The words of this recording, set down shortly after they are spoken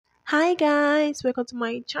Hi guys, welcome to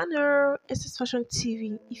my channel. This is Fashion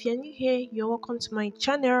TV. If you're new here, you're welcome to my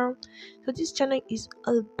channel. So this channel is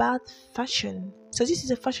all about fashion. So this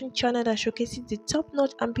is a fashion channel that showcases the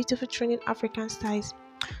top-notch and beautiful trending African styles.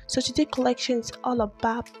 So today's collection is all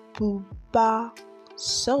about booba.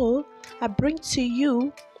 So I bring to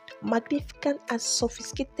you magnificent and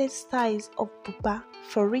sophisticated styles of booba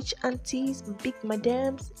for rich aunties, big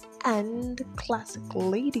madams, and classic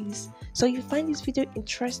ladies. So if you find this video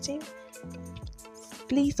interesting,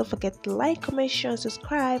 please don't forget to like, comment, share, and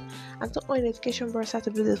subscribe, and turn on the notification bell so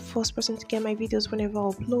to be the first person to get my videos whenever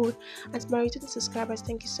I upload. And to my returning subscribers,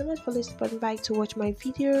 thank you so much for listening back to watch my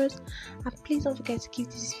videos. And please don't forget to give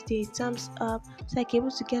this video a thumbs up so I can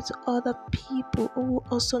able to get to other people who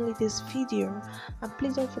also need this video. And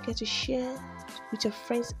please don't forget to share with your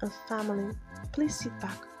friends and family. Please sit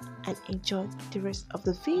back and enjoy the rest of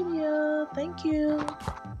the video. Thank you.